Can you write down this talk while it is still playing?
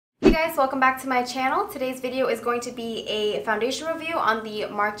Hey guys, welcome back to my channel. Today's video is going to be a foundation review on the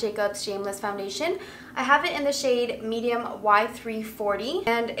Marc Jacobs Shameless foundation. I have it in the shade medium Y340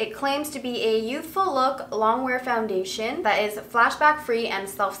 and it claims to be a youthful look long wear foundation that is flashback free and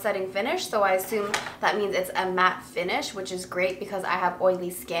self-setting finish, so I assume that means it's a matte finish, which is great because I have oily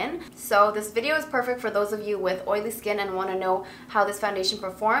skin. So this video is perfect for those of you with oily skin and want to know how this foundation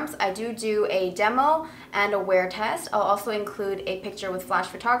performs. I do a demo and a wear test. I'll also include a picture with flash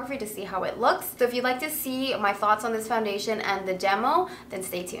photography to see how it looks. So if you'd like to see my thoughts on this foundation and the demo, then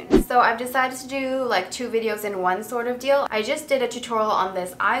stay tuned. So I've decided to do like 2 videos in one sort of deal. I just did a tutorial on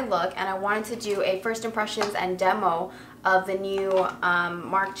this eye look and I wanted to do a first impressions and demo of the new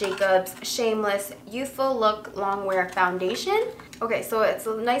Marc Jacobs Shameless Youthful Look Long Wear Foundation. Okay, so it's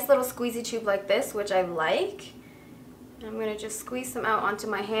a nice little squeezy tube like this, which I like. I'm going to just squeeze some out onto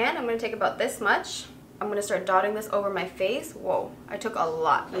my hand. I'm going to take about this much. I'm going to start dotting this over my face. Whoa, I took a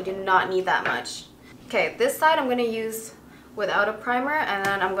lot. You do not need that much. Okay, this side I'm going to use without a primer, and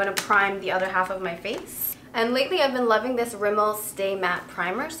then I'm going to prime the other half of my face. And lately I've been loving this RIMMEL Stay Matte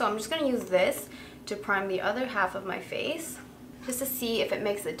Primer, so I'm just going to use this to prime the other half of my face just to see if it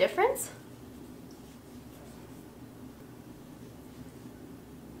makes a difference.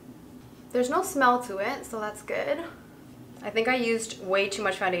 There's no smell to it, so that's good. I think I used way too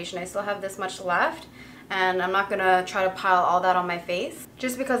much foundation. I still have this much left, and I'm not gonna try to pile all that on my face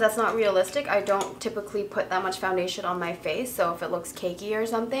just because that's not realistic. I don't typically put that much foundation on my face, so if it looks cakey or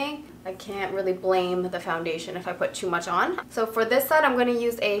something, I can't really blame the foundation if I put too much on. So for this side, I'm gonna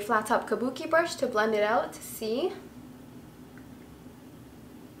use a flat top kabuki brush to blend it out to see.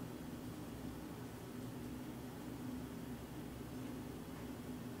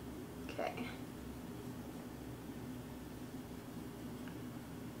 Okay.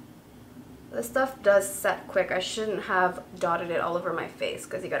 This stuff does set quick. I shouldn't have dotted it all over my face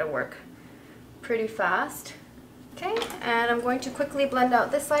because you gotta work pretty fast. Okay, and I'm going to quickly blend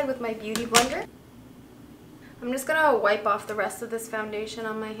out this side with my beauty blender. I'm just gonna wipe off the rest of this foundation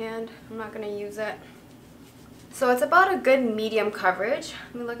on my hand. I'm not gonna use it. So it's about a good medium coverage.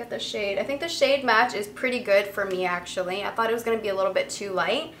 Let me look at the shade. I think the shade match is pretty good for me actually. I thought it was gonna be a little bit too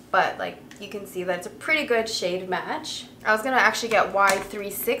light, but like you can see that it's a pretty good shade match. I was gonna actually get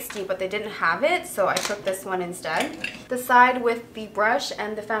Y360, but they didn't have it, so I took this one instead. The side with the brush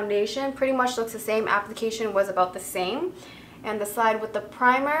and the foundation pretty much looks the same. Application was about the same. And the side with the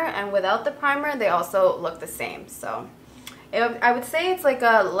primer and without the primer, they also look the same. So I would say it's like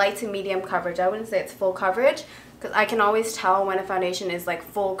a light to medium coverage. I wouldn't say it's full coverage because I can always tell when a foundation is like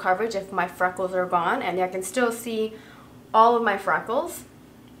full coverage if my freckles are gone, and I can still see all of my freckles.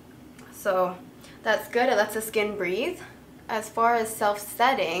 So that's good. It lets the skin breathe. As far as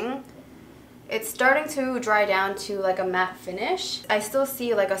self-setting, it's starting to dry down to like a matte finish. I still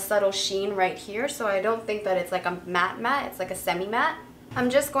see like a subtle sheen right here, so I don't think that it's like a matte, it's like a semi-matte. I'm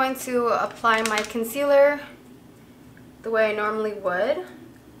just going to apply my concealer the way I normally would,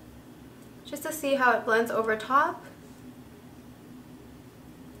 just to see how it blends over top.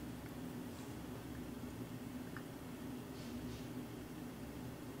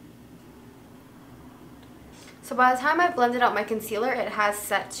 So by the time I blended out my concealer, it has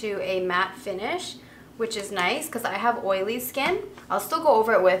set to a matte finish, which is nice because I have oily skin. I'll still go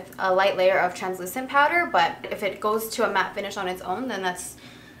over it with a light layer of translucent powder, but if it goes to a matte finish on its own, then that's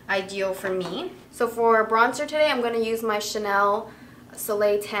ideal for me. So for bronzer today, I'm going to use my Chanel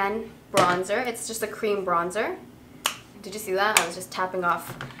Soleil 10 bronzer. It's just a cream bronzer. Did you see that? I was just tapping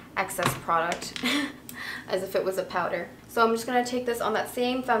off excess product as if it was a powder. So I'm just going to take this on that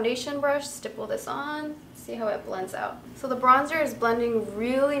same foundation brush, stipple this on, see how it blends out. So the bronzer is blending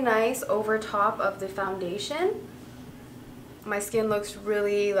really nice over top of the foundation. My skin looks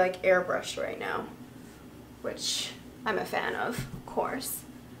really like airbrushed right now, which I'm a fan of course.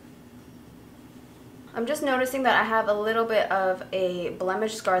 I'm just noticing that I have a little bit of a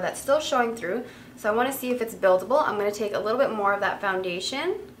blemish scar that's still showing through, so I want to see if it's buildable. I'm going to take a little bit more of that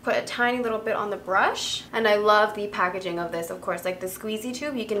foundation, put a tiny little bit on the brush, and I love the packaging of this, of course. Like the squeezy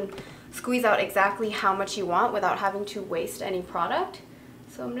tube, you can squeeze out exactly how much you want without having to waste any product.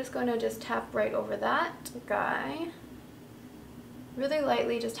 So I'm just going to just tap right over that guy. Really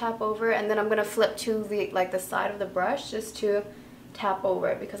lightly just tap over, and then I'm going to flip to the side of the brush just to tap over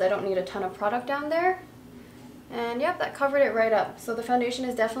it because I don't need a ton of product down there. And yep, that covered it right up. So the foundation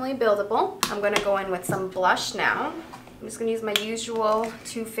is definitely buildable. I'm going to go in with some blush now. I'm just going to use my usual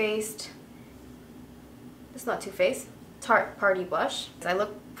Too Faced, it's not Too Faced, Tarte Party Blush. I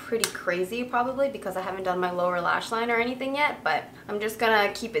look pretty crazy probably because I haven't done my lower lash line or anything yet, but I'm just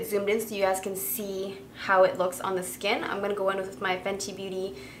gonna keep it zoomed in so you guys can see how it looks on the skin. I'm gonna go in with my Fenty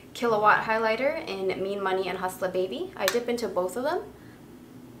Beauty Kilowatt highlighter in Mean Money and Hustler Baby. I dip into both of them.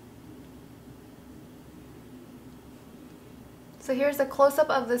 So here's a close-up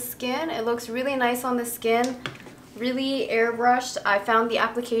of the skin. It looks really nice on the skin, really airbrushed. I found the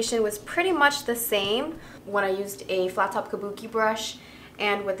application was pretty much the same when I used a flat top kabuki brush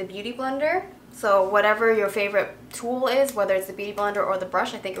and with the Beauty Blender. So whatever your favorite tool is, whether it's the Beauty Blender or the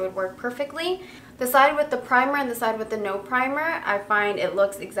brush, I think it would work perfectly. The side with the primer and the side with the no primer, I find it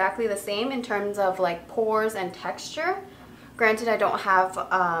looks exactly the same in terms of like pores and texture. Granted, I don't have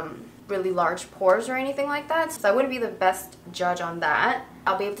really large pores or anything like that, so I wouldn't be the best judge on that.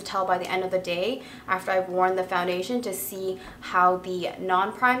 I'll be able to tell by the end of the day after I've worn the foundation to see how the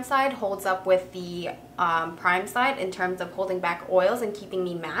non-prime side holds up with the prime side in terms of holding back oils and keeping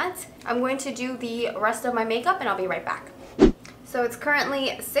me matte. I'm going to do the rest of my makeup and I'll be right back. So it's currently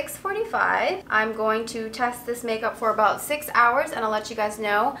 6:45. I'm going to test this makeup for about 6 hours and I'll let you guys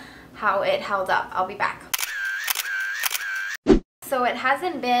know how it held up. I'll be back. So it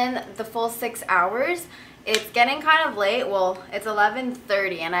hasn't been the full 6 hours. It's getting kind of late. Well, it's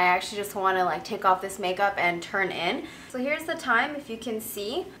 11:30 and I actually just want to like take off this makeup and turn in. So here's the time if you can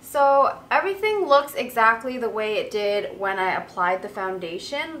see. So everything looks exactly the way it did when I applied the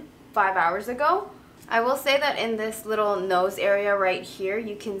foundation 5 hours ago. I will say that in this little nose area right here,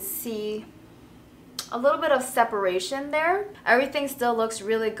 you can see a little bit of separation there. Everything still looks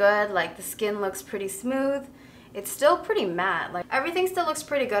really good. Like the skin looks pretty smooth. It's still pretty matte. Like everything still looks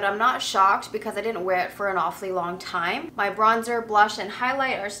pretty good. I'm not shocked because I didn't wear it for an awfully long time. My bronzer, blush, and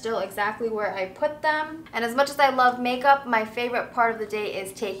highlight are still exactly where I put them. And as much as I love makeup, my favorite part of the day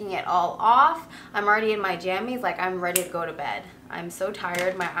is taking it all off. I'm already in my jammies, like I'm ready to go to bed. I'm so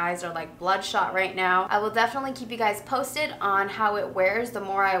tired. My eyes are like bloodshot right now. I will definitely keep you guys posted on how it wears. The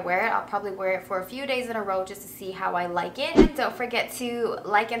more I wear it, I'll probably wear it for a few days in a row just to see how I like it. And don't forget to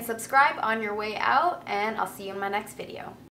like and subscribe on your way out, and I'll see you in my next video.